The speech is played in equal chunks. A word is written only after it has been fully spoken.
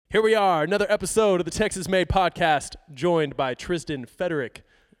Here we are, another episode of the Texas Made Podcast, joined by Trisdon Federic.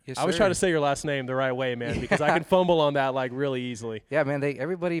 Yes, I was trying to say your last name the right way, man, because I can fumble on that like really easily. Yeah, man.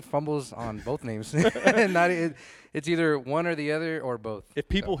 Everybody fumbles on both names. It's either one or the other or both. If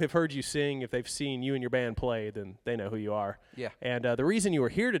people have heard you sing, if they've seen you and your band play, then they know who you are. Yeah. And the reason you are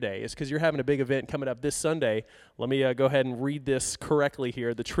here today is because you're having a big event coming up this Sunday. Let me go ahead and read this correctly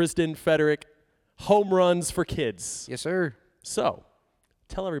here. The Trisdon Federic Home Runs for Kids. Yes, sir. So,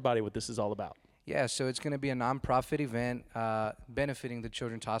 tell everybody what this is all about. Yeah, so it's going to be a nonprofit event benefiting the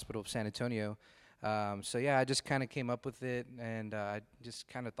Children's Hospital of San Antonio. I just kind of came up with it, and I just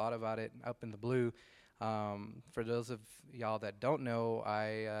kind of thought about it up in the blue. For those of y'all that don't know,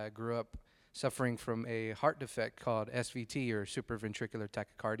 I grew up suffering from a heart defect called SVT, or supraventricular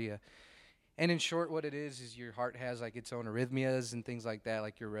tachycardia. And in short, what it is your heart has like its own arrhythmias and things like that,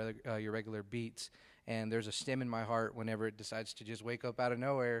 like your regular beats. And there's a stem in my heart whenever it decides to just wake up out of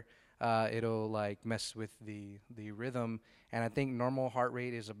nowhere. It'll like mess with the rhythm, and I think normal heart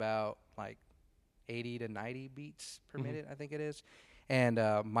rate is about like 80 to 90 beats per minute, I think it is. And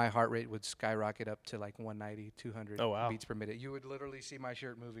my heart rate would skyrocket up to like 190, 200 beats per minute. You would literally see my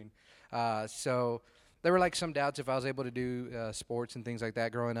shirt moving. So there were like some doubts if I was able to do sports and things like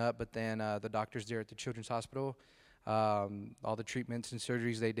that growing up, but then the doctors there at the Children's Hospital, all the treatments and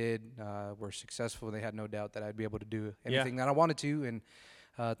surgeries they did were successful. They had no doubt that I'd be able to do anything that I wanted to, and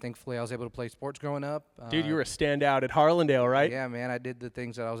thankfully, I was able to play sports growing up. Dude, you were a standout at Harlandale, right? Yeah, man. I did the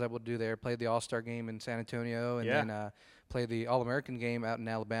things that I was able to do there. Played the All-Star game in San Antonio, and then played the All-American game out in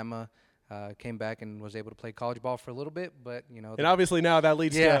Alabama. Came back and was able to play college ball for a little bit, but, you know. And obviously now that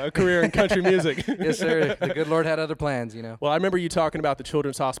leads to a career in country music. Yes, sir. The good Lord had other plans, you know. Well, I remember you talking about the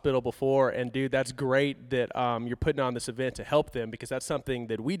Children's Hospital before, and, dude, that's great that you're putting on this event to help them, because that's something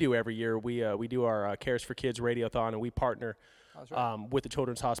that we do every year. We do our Cares for Kids Radiothon, and we partner with the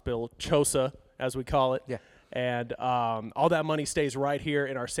Children's Hospital, CHOSA, as we call it. Yeah. And all that money stays right here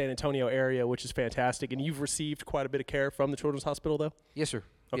in our San Antonio area, which is fantastic. And you've received quite a bit of care from the Children's Hospital, though? Yes, sir.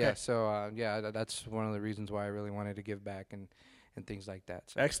 Okay. Yeah, so, that's one of the reasons why I really wanted to give back and things like that.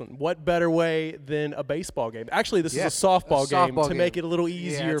 So. Excellent. What better way than a baseball game? Actually, this is a softball game to make it a little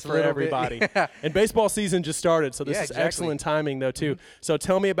easier for everybody. And baseball season just started, so this is excellent timing, though, too. So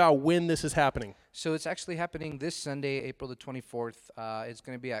tell me about when this is happening. So it's actually happening this Sunday, April the 24th. It's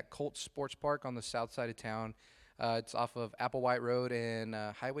going to be at Colt Sports Park on the south side of town. It's off of Applewhite Road and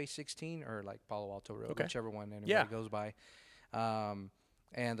Highway 16, or like Palo Alto Road, whichever one anybody goes by.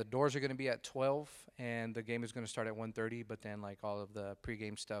 And the doors are going to be at 12, and the game is going to start at 1:30, but then like all of the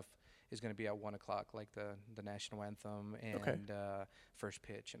pregame stuff is going to be at 1 o'clock, like the national anthem and first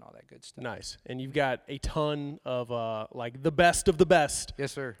pitch and all that good stuff. Nice. And you've got a ton of like the best of the best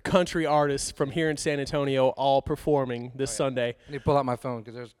country artists from here in San Antonio all performing this Sunday. I need to pull out my phone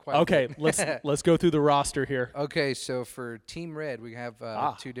because there's quite a bit. let's go through the roster here. Okay, so for Team Red, we have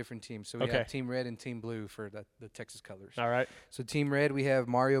two different teams. So we have Team Red and Team Blue for the Texas colors. All right. So Team Red, we have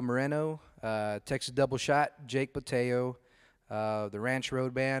Mario Moreno, Texas Double Shot, Jake Pateo, the Ranch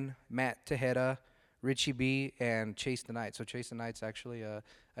Road Band, Matt Tejeda, Richie B, and Chase the Night. So Chase the Night's actually a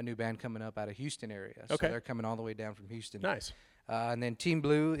new band coming up out of Houston area. So they're coming all the way down from Houston. Nice. And then Team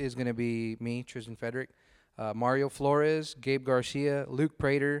Blue is going to be me, Trisdon Federic, Mario Flores, Gabe Garcia, Luke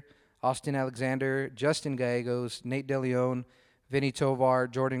Prater, Austin Alexander, Justin Gallegos, Nate DeLeon, Vinny Tovar,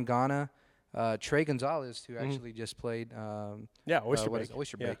 Jordan Ghana, Trey Gonzalez, who actually just played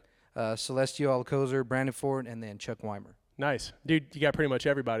Oyster Break. Celestial Alcozer, Brandon Ford, and then Chuck Weimer. Nice. Dude, you got pretty much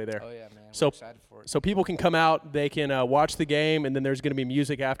everybody there. Oh, yeah, man. So, we're excited for it. So people can come out, they can watch the game, and then there's going to be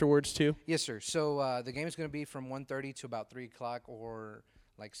music afterwards, too? Yes, sir. So the game is going to be from 1:30 to about 3 o'clock, or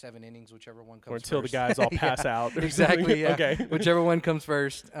like 7 innings, whichever one comes first. Or until the guys all pass out. Exactly, yeah. Okay. Whichever one comes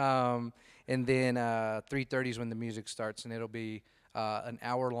first. And then 3:30 is when the music starts, and it'll be an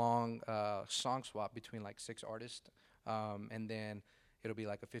hour-long song swap between like 6 artists. And then it'll be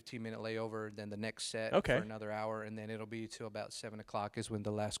like a 15-minute layover, then the next set for another hour, and then it'll be till about 7 o'clock is when the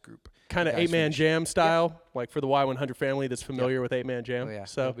last group. Kind of 8-man jam style, like for the Y100 family that's familiar with 8-man jam. Oh, yeah,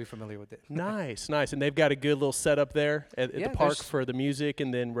 so I'll be familiar with it. Nice. And they've got a good little setup there at the park for the music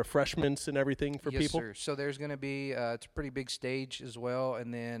and then refreshments and everything for people. Yes, sir. So there's going to be it's a pretty big stage as well,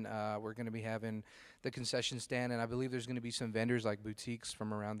 and then we're going to be having the concession stand, and I believe there's going to be some vendors like boutiques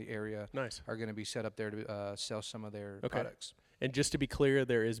from around the area are going to be set up there to sell some of their products. And just to be clear,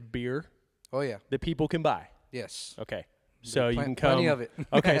 there is beer. Oh, yeah. That people can buy. Yes. Okay. So you can come. Plenty of it.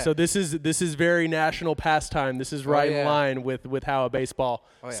 Okay. So this is very national pastime. This is right in line with how a baseball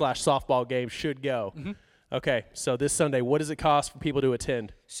 / softball game should go. Okay, so this Sunday, what does it cost for people to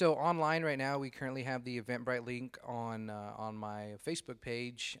attend? So online right now, we currently have the Eventbrite link on my Facebook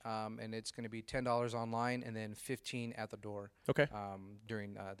page, and it's going to be $10 online and then $15 at the door. Okay.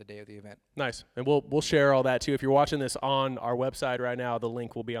 During the day of the event. Nice, and we'll share all that too. If you're watching this on our website right now, the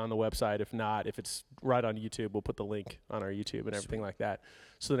link will be on the website. If not, if it's right on YouTube, we'll put the link on our YouTube and everything like that,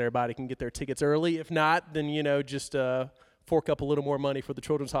 so that everybody can get their tickets early. If not, then just fork up a little more money for the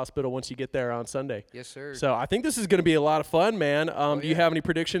Children's Hospital once you get there on Sunday. Yes, sir. So I think this is going to be a lot of fun, man. Do you yeah. have any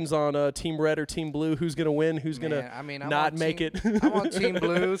predictions on Team Red or Team Blue? Who's going to win? Who's going to not make it? I'm on Team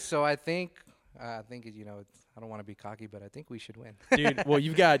Blue, so I think I don't want to be cocky, but I think we should win. Dude, well,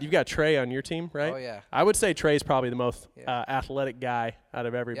 you've got Trey on your team, right? Oh yeah. I would say Trey's probably the most athletic guy out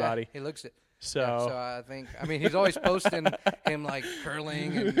of everybody. Yeah, he looks it. So, so I think, he's always posting him like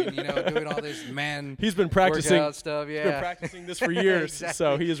curling and doing all this man. He's been practicing workout stuff. Yeah, he's been practicing this for years, exactly.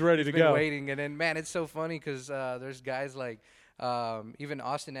 So he is ready to go. Waiting, and then man, it's so funny because there's guys like even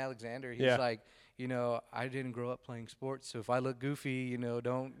Austin Alexander. He's like, I didn't grow up playing sports, so if I look goofy,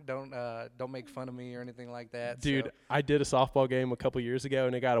 don't make fun of me or anything like that. Dude, so. I did a softball game a couple years ago,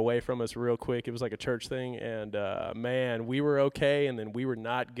 and it got away from us real quick. It was like a church thing, and man, we were okay, and then we were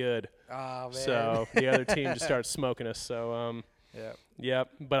not good. Oh man! So the other team just started smoking us. So yeah.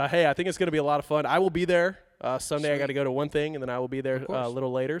 But hey, I think it's going to be a lot of fun. I will be there Sunday. Sweet. I got to go to one thing, and then I will be there a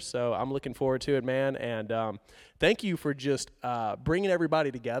little later. So I'm looking forward to it, man. And thank you for just bringing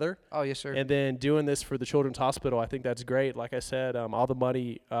everybody together. Oh, yes, sir. And then doing this for the Children's Hospital. I think that's great. Like I said, all the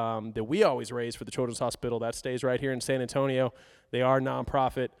money that we always raise for the Children's Hospital, that stays right here in San Antonio. They are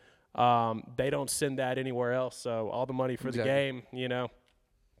nonprofit. They don't send that anywhere else. So all the money for the game,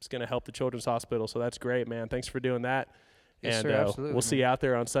 it's going to help the Children's Hospital. So that's great, man. Thanks for doing that. Yes, and sir, absolutely, we'll see you out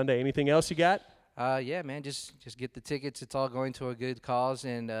there on Sunday. Anything else you got? Yeah, man, just get the tickets. It's all going to a good cause.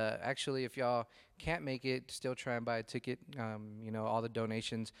 And actually, if y'all can't make it, still try and buy a ticket. All the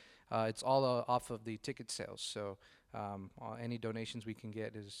donations, it's all off of the ticket sales. So any donations we can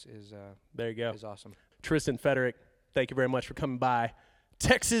get is there you go. Is awesome. Trisdon Federic, thank you very much for coming by.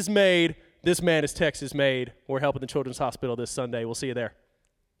 Texas made. This man is Texas made. We're helping the Children's Hospital this Sunday. We'll see you there.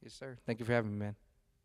 Yes, sir. Thank you for having me, man.